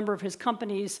properties, the number of his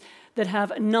companies that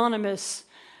have anonymous,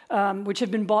 which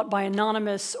have been bought by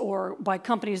anonymous or by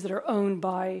companies that are owned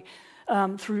by,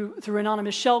 through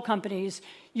anonymous shell companies,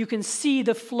 you can see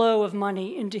the flow of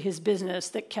money into his business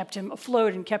that kept him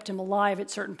afloat and kept him alive at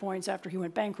certain points after he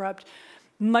went bankrupt.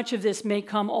 Much of this may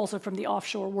come also from the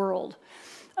offshore world.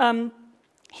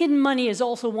 Hidden money is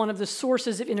also one of the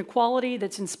sources of inequality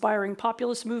that's inspiring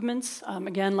populist movements.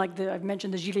 Again, I've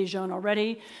mentioned the Gilets jaunes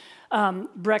already.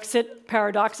 Brexit,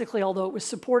 paradoxically, although it was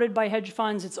supported by hedge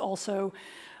funds, it's also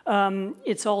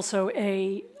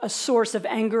a source of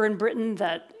anger in Britain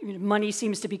that money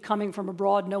seems to be coming from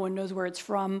abroad. No one knows where it's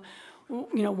from.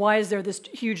 Why is there this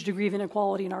huge degree of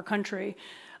inequality in our country?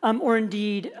 Or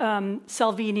indeed,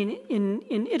 Salvini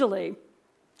in Italy.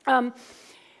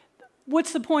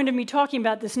 What's the point of me talking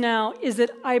about this now is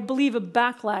that I believe a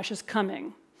backlash is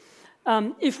coming.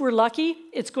 If we're lucky,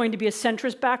 it's going to be a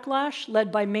centrist backlash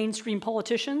led by mainstream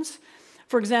politicians.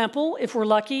 For example, if we're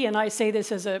lucky, and I say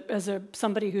this as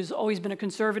somebody who's always been a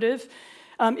conservative,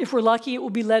 if we're lucky, it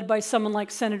will be led by someone like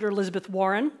Senator Elizabeth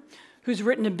Warren, who's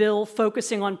written a bill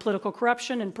focusing on political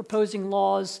corruption and proposing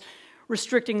laws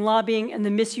restricting lobbying and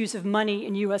the misuse of money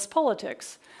in U.S.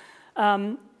 politics.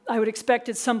 I would expect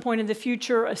at some point in the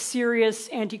future a serious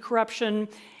anti-corruption,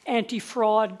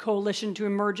 anti-fraud coalition to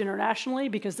emerge internationally,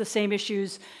 because the same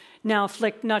issues now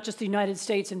afflict not just the United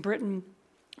States and Britain,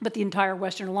 but the entire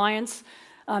Western alliance.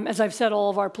 As I've said, all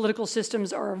of our political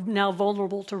systems are now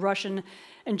vulnerable to Russian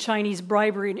and Chinese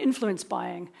bribery and influence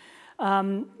buying.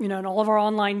 And all of our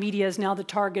online media is now the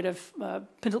target of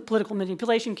political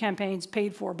manipulation campaigns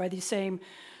paid for by these same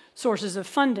sources of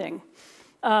funding.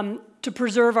 To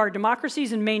preserve our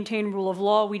democracies and maintain rule of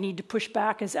law, we need to push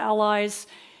back as allies,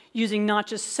 using not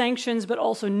just sanctions, but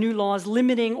also new laws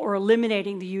limiting or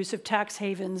eliminating the use of tax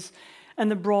havens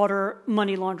and the broader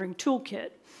money laundering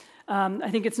toolkit. I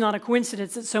think it's not a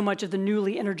coincidence that so much of the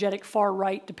newly energetic far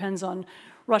right depends on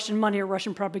Russian money or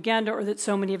Russian propaganda, or that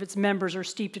so many of its members are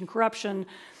steeped in corruption.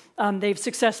 They've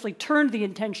successfully turned the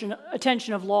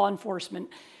attention of law enforcement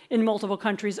in multiple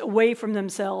countries away from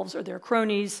themselves or their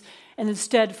cronies, and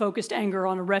instead focused anger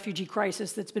on a refugee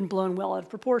crisis that's been blown well out of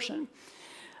proportion.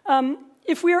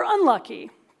 If we are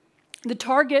unlucky, the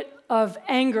target of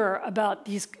anger about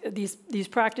these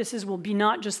practices will be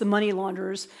not just the money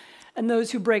launderers and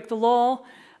those who break the law,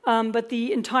 but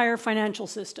the entire financial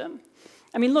system.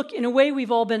 I mean, look, in a way,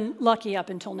 we've all been lucky up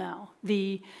until now.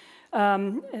 The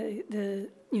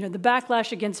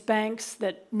backlash against banks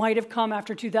that might have come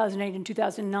after 2008 and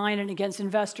 2009 and against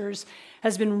investors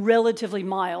has been relatively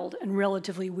mild and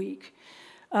relatively weak.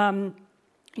 It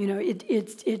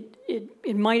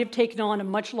might have taken on a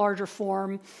much larger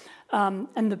form,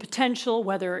 and the potential,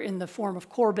 whether in the form of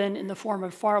Corbyn, in the form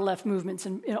of far-left movements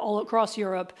all across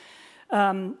Europe,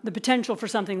 the potential for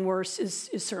something worse is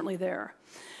certainly there.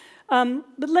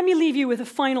 But let me leave you with a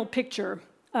final picture,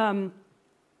 a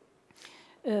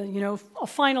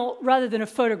final, rather than a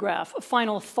photograph, a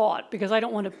final thought, because I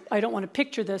don't want to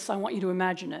picture this. I want you to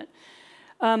imagine it.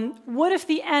 What if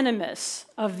the animus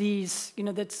of these,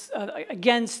 that's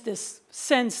against this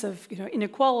sense of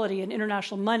inequality and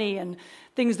international money and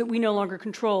things that we no longer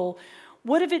control,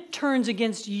 what if it turns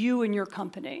against you and your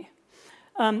company?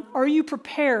 Are you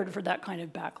prepared for that kind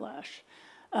of backlash?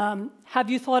 Have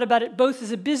you thought about it both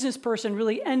as a business person,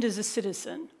 really, and as a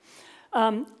citizen?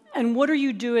 And what are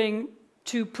you doing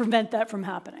to prevent that from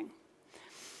happening?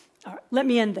 All right, let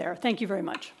me end there. Thank you very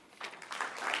much.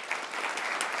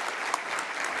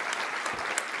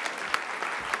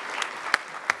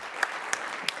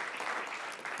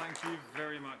 Thank you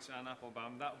very much, Anne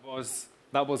Applebaum.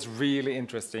 That was really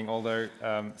interesting, although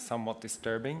somewhat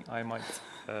disturbing, I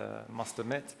must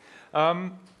admit. We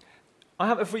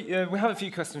have a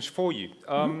few questions for you.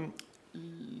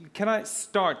 Can I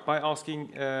start by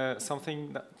asking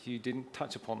something that you didn't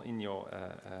touch upon in your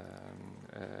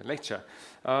lecture?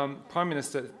 Prime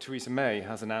Minister Theresa May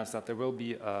has announced that there will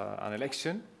be an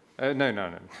election.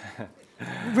 No.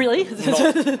 Really?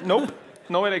 Nope,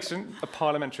 no election, a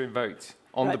parliamentary vote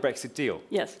on the Brexit deal.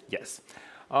 Yes. Yes.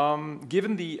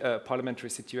 Given the parliamentary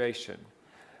situation,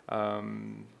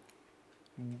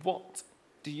 what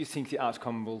do you think the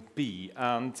outcome will be,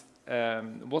 and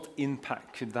what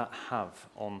impact could that have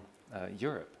on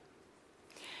Europe?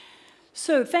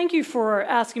 So thank you for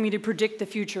asking me to predict the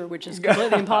future, which is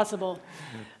completely impossible.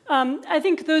 I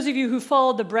think those of you who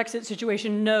followed the Brexit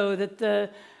situation know that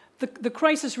the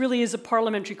crisis really is a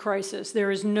parliamentary crisis.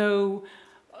 There is no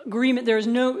agreement.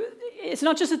 It's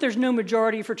not just that there's no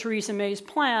majority for Theresa May's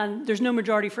plan. There's no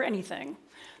majority for anything.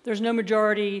 There's no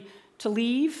majority to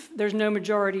leave. There's no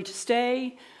majority to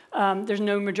stay. There's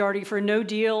no majority for a no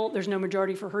deal. There's no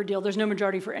majority for her deal. There's no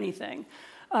majority for anything.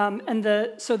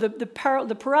 So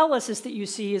the paralysis that you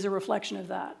see is a reflection of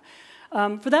that.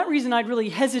 For that reason, I'd really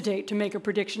hesitate to make a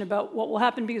prediction about what will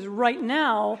happen, because right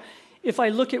now, if I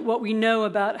look at what we know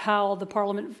about how the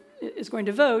Parliament is going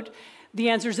to vote, the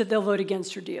answer is that they'll vote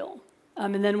against her deal.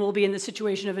 And then we'll be in the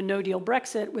situation of a no-deal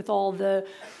Brexit with all the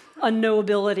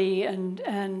unknowability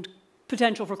and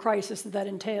potential for crisis that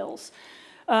entails.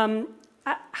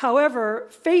 However,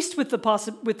 faced with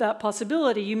that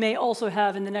possibility, you may also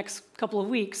have in the next couple of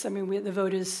weeks, I mean, the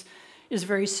vote is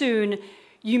very soon,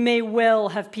 you may well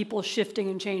have people shifting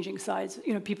and changing sides.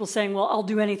 People saying, well, I'll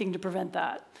do anything to prevent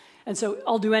that. And so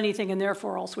I'll do anything, and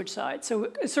therefore I'll switch sides.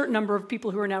 So a certain number of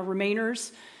people who are now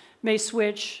Remainers may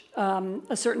switch.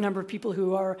 A certain number of people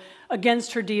who are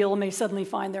against her deal may suddenly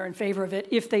find they're in favor of it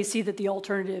if they see that the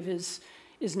alternative is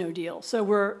no deal. So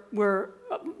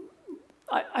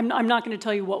I'm not going to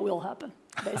tell you what will happen,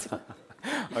 basically.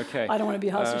 Okay. I don't want to be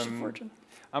hostage to fortune.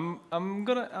 I'm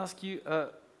going to ask you a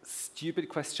stupid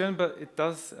question, but it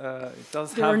does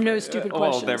There are no stupid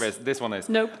questions. Oh, there is. This one is.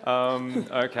 Nope.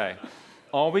 Okay.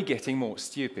 Are we getting more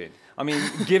stupid? I mean,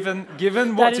 given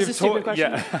what you've taught,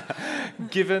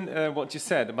 given what you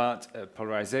said about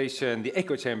polarization, the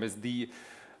echo chambers, the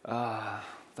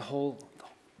whole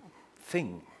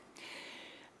thing.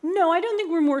 No, I don't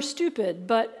think we're more stupid,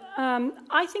 but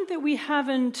I think that we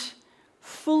haven't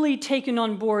fully taken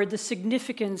on board the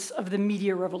significance of the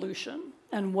media revolution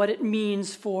and what it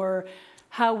means for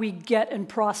how we get and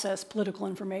process political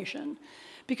information.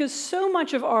 Because so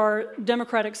much of our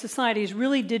democratic societies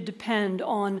really did depend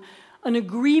on an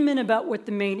agreement about what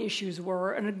the main issues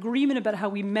were, an agreement about how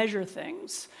we measure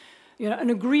things,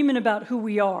 an agreement about who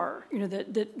we are,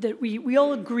 that we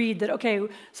all agreed that, okay,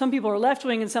 some people are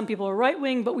left-wing and some people are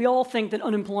right-wing, but we all think that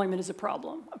unemployment is a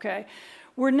problem, okay?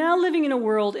 We're now living in a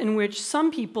world in which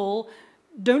some people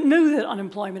don't know that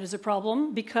unemployment is a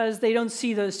problem because they don't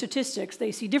see those statistics.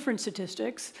 They see different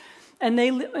statistics. And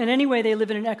anyway, they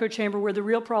live in an echo chamber where the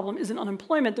real problem isn't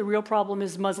unemployment, the real problem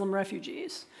is Muslim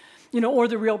refugees, or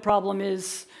the real problem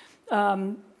is,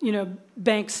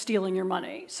 banks stealing your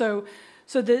money. So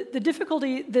the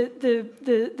difficulty,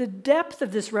 the depth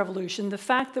of this revolution, the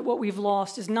fact that what we've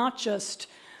lost is not just,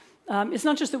 it's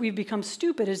not just that we've become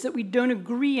stupid, it's that we don't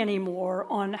agree anymore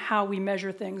on how we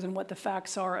measure things and what the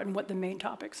facts are and what the main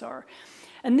topics are.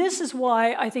 And this is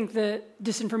why I think the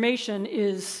disinformation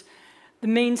is, the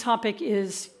main topic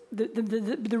is,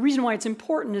 the reason why it's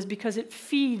important is because it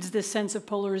feeds this sense of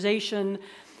polarization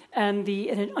and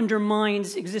it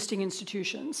undermines existing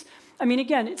institutions. I mean,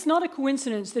 again, it's not a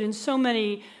coincidence that in so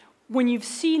many, when you've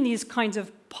seen these kinds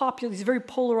of these very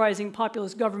polarizing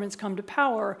populist governments come to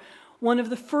power, one of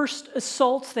the first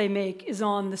assaults they make is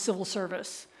on the civil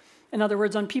service. In other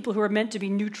words, on people who are meant to be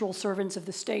neutral servants of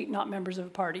the state, not members of a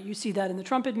party. You see that in the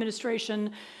Trump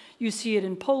administration. You see it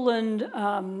in Poland.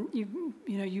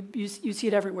 You see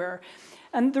it everywhere.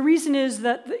 And the reason is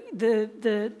that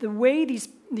the way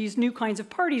these new kinds of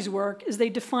parties work is they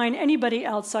define anybody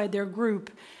outside their group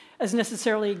as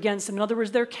necessarily against them. In other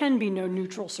words, there can be no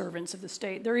neutral servants of the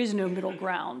state. There is no middle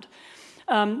ground.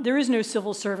 There is no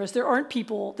civil service. There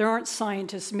aren't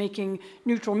scientists making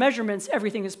neutral measurements.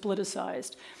 Everything is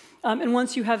politicized. And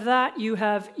once you have that,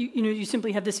 you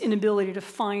simply have this inability to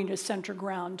find a center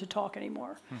ground to talk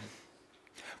anymore. Mm-hmm.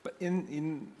 But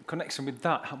in connection with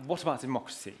that, what about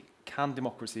democracy? Can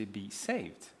democracy be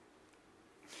saved?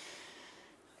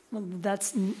 Well,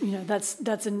 that's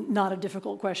not a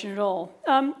difficult question at all.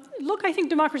 Look, I think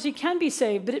democracy can be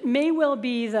saved, but it may well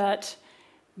be that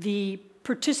the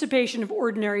participation of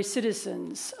ordinary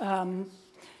citizens,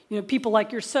 people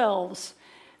like yourselves,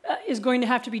 is going to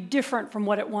have to be different from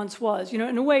what it once was.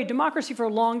 In a way, democracy for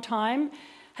a long time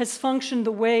has functioned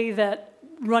the way that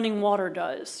running water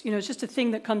does. It's just a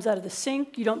thing that comes out of the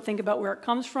sink. You don't think about where it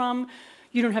comes from.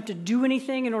 You don't have to do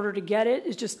anything in order to get it.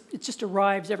 It just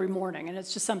arrives every morning, and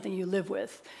it's just something you live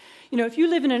with. If you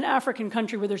live in an African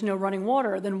country where there's no running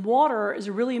water, then water is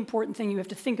a really important thing you have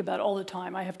to think about all the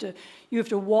time. You have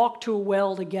to walk to a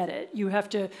well to get it. You have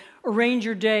to arrange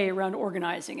your day around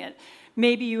organizing it.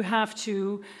 Maybe you have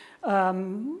to,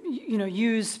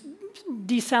 use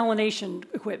desalination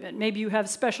equipment. Maybe you have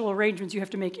special arrangements you have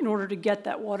to make in order to get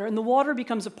that water. And the water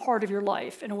becomes a part of your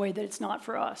life in a way that it's not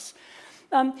for us.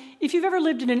 If you've ever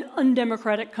lived in an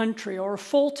undemocratic country or a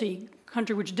faulty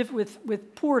country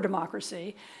with poor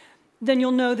democracy, then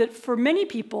you'll know that for many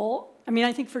people,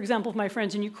 I think, for example, of my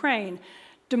friends in Ukraine,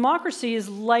 democracy is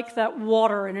like that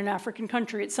water in an African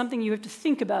country. It's something you have to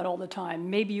think about all the time.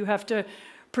 Maybe you have to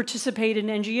participate in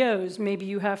NGOs. Maybe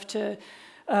you have to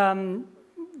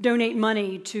donate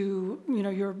money to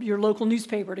your local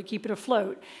newspaper to keep it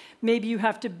afloat. Maybe you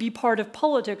have to be part of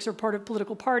politics or part of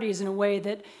political parties in a way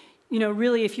that,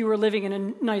 really, if you were living in a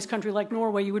nice country like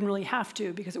Norway, you wouldn't really have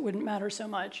to because it wouldn't matter so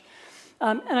much.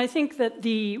 And I think that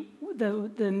the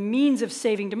means of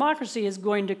saving democracy is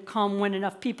going to come when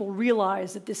enough people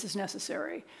realize that this is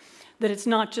necessary, that it's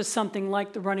not just something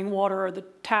like the running water or the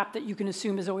tap that you can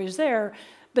assume is always there,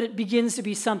 but it begins to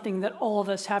be something that all of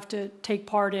us have to take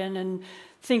part in and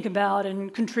think about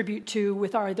and contribute to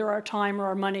with either our time or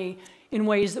our money in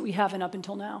ways that we haven't up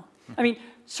until now.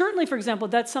 Certainly, for example,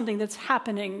 that's something that's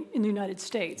happening in the United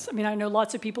States. I know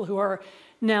lots of people who are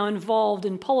now involved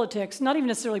in politics, not even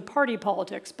necessarily party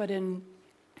politics, but in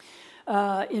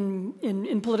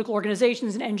political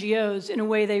organizations and NGOs in a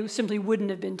way they simply wouldn't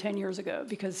have been 10 years ago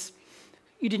because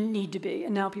you didn't need to be,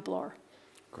 and now people are.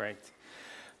 Great.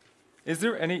 Is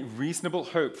there any reasonable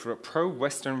hope for a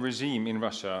pro-Western regime in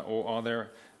Russia, or are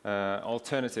there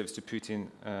alternatives to Putin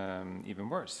even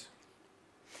worse?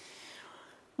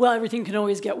 Well, everything can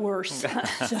always get worse.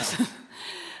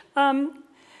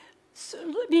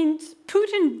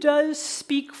 Putin does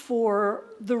speak for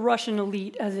the Russian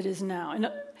elite as it is now. And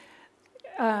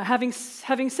having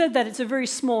said that, it's a very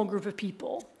small group of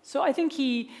people. So I think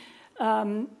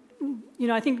I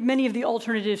think many of the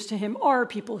alternatives to him are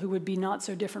people who would be not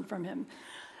so different from him.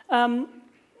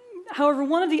 However,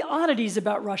 one of the oddities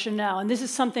about Russia now, and this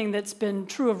is something that's been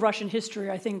true of Russian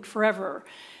history, I think, forever,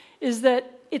 is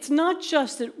that it's not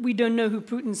just that we don't know who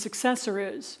Putin's successor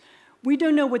is, we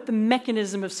don't know what the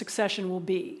mechanism of succession will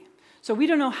be. So we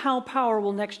don't know how power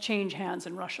will next change hands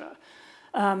in Russia.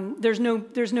 There's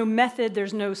no method,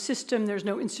 there's no system, there's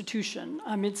no institution.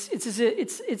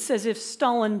 It's as if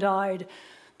Stalin died.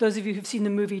 Those of you who've seen the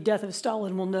movie Death of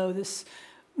Stalin will know this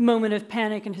moment of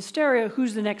panic and hysteria.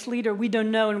 Who's the next leader? We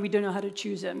don't know, and we don't know how to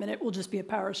choose him, and it will just be a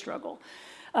power struggle.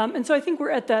 And so I think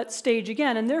we're at that stage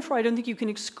again, and therefore I don't think you can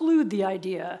exclude the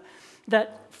idea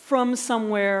that from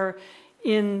somewhere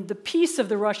in the piece of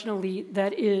the Russian elite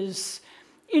that is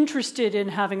interested in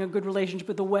having a good relationship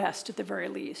with the West at the very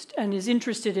least, and is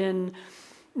interested in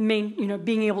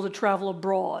being able to travel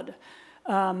abroad,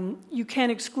 you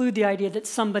can't exclude the idea that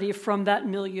somebody from that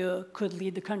milieu could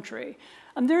lead the country.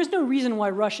 There is no reason why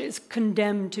Russia is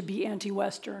condemned to be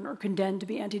anti-Western or condemned to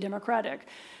be anti-democratic.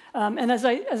 And as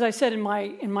I said in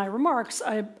my remarks,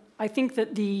 I think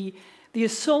that the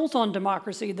assault on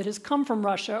democracy that has come from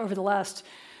Russia over the last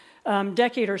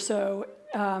decade or so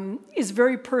is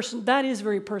very personal. That is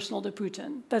very personal to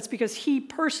Putin. That's because he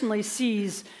personally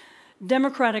sees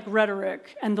democratic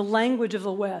rhetoric and the language of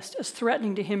the West as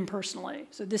threatening to him personally.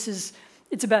 So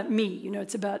it's about me.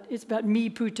 It's about me,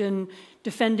 Putin,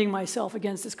 defending myself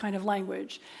against this kind of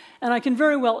language. And I can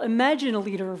very well imagine a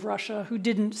leader of Russia who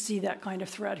didn't see that kind of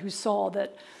threat, who saw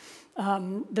that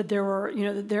there were,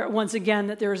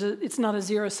 it's not a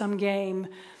zero-sum game.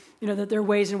 That there are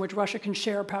ways in which Russia can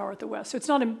share power with the West. So it's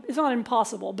not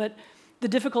impossible, but the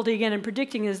difficulty again in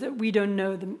predicting is that we don't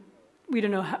know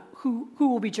who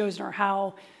will be chosen or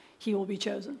how he will be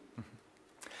chosen.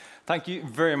 Thank you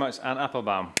very much, Anne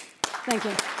Applebaum. Thank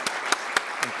you.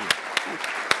 Thank you.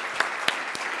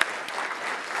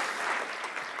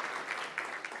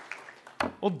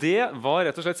 Og det var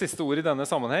rett og slett siste ord i denne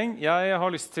sammenheng. Jeg har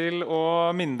lyst til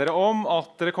å minne dere om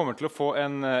at dere kommer til å få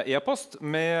en e-post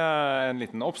med en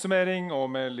liten oppsummering og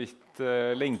med litt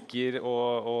lenker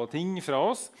og ting fra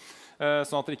oss,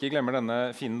 sånn at dere ikke glemmer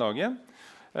denne fine dagen.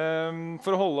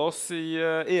 For å holde oss i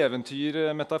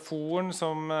eventyrmetaforen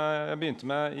som jeg begynte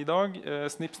med i dag,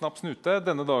 snipp, snapp, snute,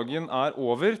 denne dagen er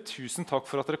over. Tusen takk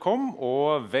for at dere kom,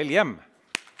 og vel hjem!